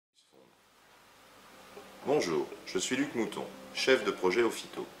Bonjour, je suis Luc Mouton, chef de projet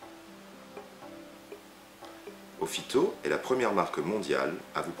Ophyto. Ophyto est la première marque mondiale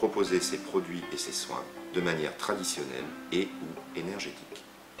à vous proposer ses produits et ses soins de manière traditionnelle et ou énergétique.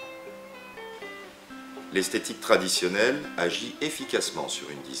 L'esthétique traditionnelle agit efficacement sur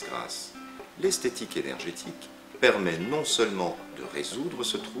une disgrâce. L'esthétique énergétique permet non seulement de résoudre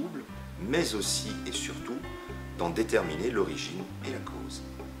ce trouble, mais aussi et surtout d'en déterminer l'origine et la cause.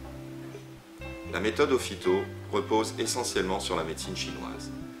 La méthode Ophyto repose essentiellement sur la médecine chinoise.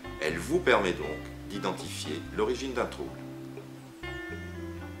 Elle vous permet donc d'identifier l'origine d'un trouble.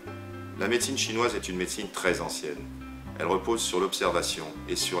 La médecine chinoise est une médecine très ancienne. Elle repose sur l'observation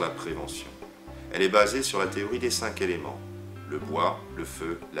et sur la prévention. Elle est basée sur la théorie des 5 éléments: le bois, le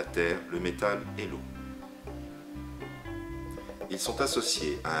feu, la terre, le métal et l'eau. Ils sont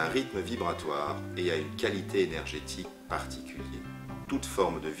associés à un rythme vibratoire et à une qualité énergétique particulière. Toute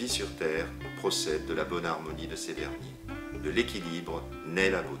forme de vie sur Terre procède de la bonne harmonie de ces derniers. De l'équilibre naît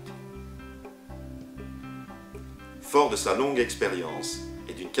la beauté. Fort de sa longue expérience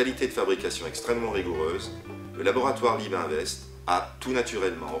et d'une qualité de fabrication extrêmement rigoureuse, le laboratoire Libe-Invest a tout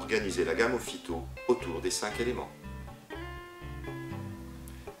naturellement organisé la gamme Ophyto autour des 5 éléments.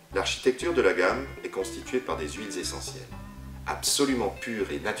 L'architecture de la gamme est constituée par des huiles essentielles. Absolument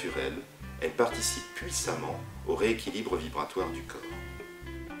pures et naturelles, elles participent puissamment au rééquilibre vibratoire du corps.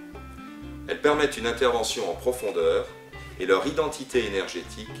 Elles permettent une intervention en profondeur et leur identité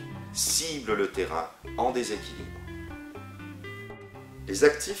énergétique cible le terrain en déséquilibre. Les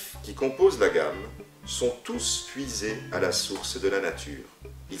actifs qui composent la gamme sont tous puisés à la source de la nature.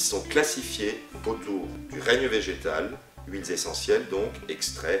 Ils sont classifiés autour du règne végétal, huiles essentielles donc,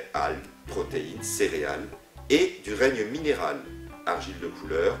 extraits, algues, protéines, céréales, et du règne minéral, argile de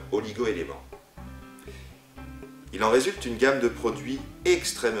couleur, oligo-éléments. Il en résulte une gamme de produits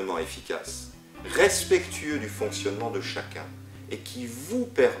extrêmement efficaces, respectueux du fonctionnement de chacun et qui vous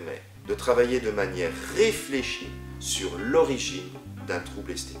permet de travailler de manière réfléchie sur l'origine d'un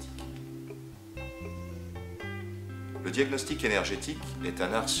trouble esthétique. Le diagnostic énergétique est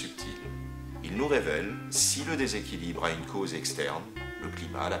un art subtil. Il nous révèle si le déséquilibre a une cause externe, le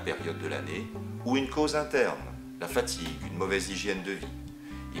climat, la période de l'année, ou une cause interne, la fatigue, une mauvaise hygiène de vie.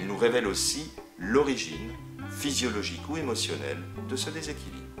 Il nous révèle aussi l'origine physiologique ou émotionnelle de ce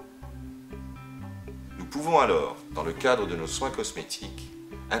déséquilibre. Nous pouvons alors, dans le cadre de nos soins cosmétiques,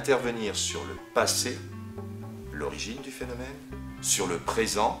 intervenir sur le passé, l'origine du phénomène, sur le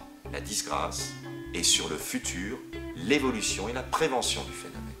présent, la disgrâce, et sur le futur, l'évolution et la prévention du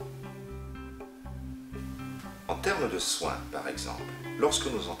phénomène. En termes de soins, par exemple, lorsque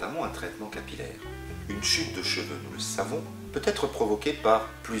nous entamons un traitement capillaire, une chute de cheveux, nous le savons, peut être provoquée par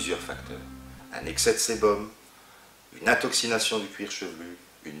plusieurs facteurs. Un excès de sébum, une intoxination du cuir chevelu,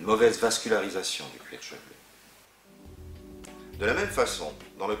 une mauvaise vascularisation du cuir chevelu. De la même façon,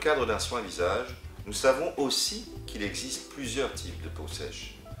 dans le cadre d'un soin visage, nous savons aussi qu'il existe plusieurs types de peau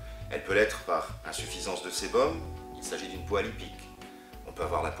sèche. Elle peut l'être par insuffisance de sébum, il s'agit d'une peau alipique. On peut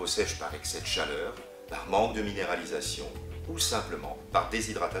avoir la peau sèche par excès de chaleur, par manque de minéralisation ou simplement par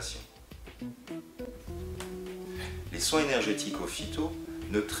déshydratation. Les soins énergétiques Ophyto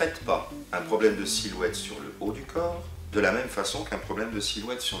ne traitent pas un problème de silhouette sur le haut du corps de la même façon qu'un problème de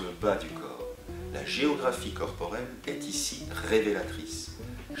silhouette sur le bas du corps. La géographie corporelle est ici révélatrice.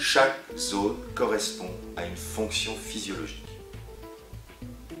 Chaque zone correspond à une fonction physiologique.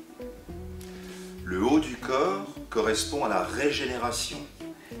 Le haut du corps correspond à la régénération.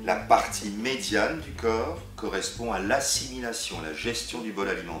 La partie médiane du corps correspond à l'assimilation, à la gestion du bol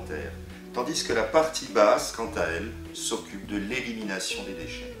alimentaire, tandis que la partie basse, quant à elle, s'occupe de l'élimination des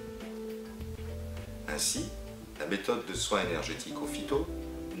déchets. Ainsi, la méthode de soins énergétiques Ophyto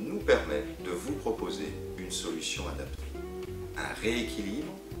nous permet de vous proposer une solution adaptée, un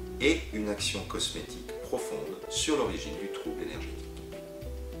rééquilibre et une action cosmétique profonde sur l'origine du trouble énergétique.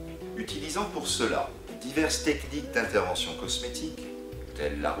 Utilisant pour cela diverses techniques d'intervention cosmétique,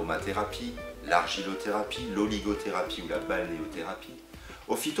 telles l'aromathérapie, l'argilothérapie, l'oligothérapie ou la balnéothérapie,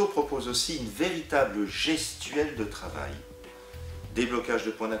 Ophyto propose aussi une véritable gestuelle de travail. Déblocage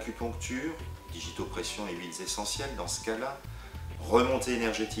de points d'acupuncture, digitopression et huiles essentielles dans ce cas-là, remontée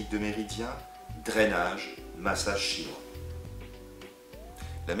énergétique de méridiens, drainage, massage chinois.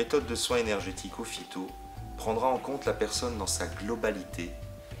 La méthode de soins énergétiques Ophyto prendra en compte la personne dans sa globalité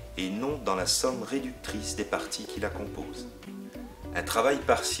et non dans la somme réductrice des parties qui la composent. Un travail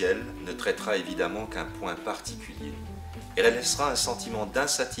partiel ne traitera évidemment qu'un point particulier et laissera un sentiment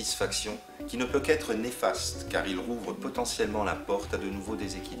d'insatisfaction qui ne peut qu'être néfaste car il rouvre potentiellement la porte à de nouveaux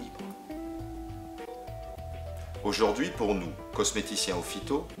déséquilibres. Aujourd'hui, pour nous, cosméticiens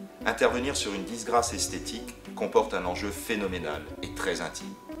Ophyto, intervenir sur une disgrâce esthétique comporte un enjeu phénoménal et très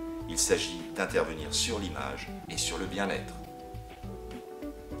intime. Il s'agit d'intervenir sur l'image et sur le bien-être.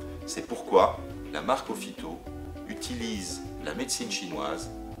 C'est pourquoi la marque Ophyto utilise la médecine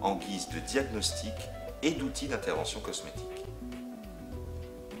chinoise en guise de diagnostic et d'outil d'intervention cosmétique.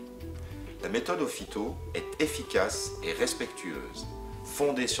 La méthode Ophyto est efficace et respectueuse.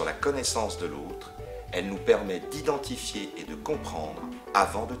 Fondée sur la connaissance de l'autre, elle nous permet d'identifier et de comprendre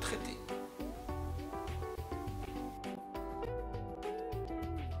avant de traiter.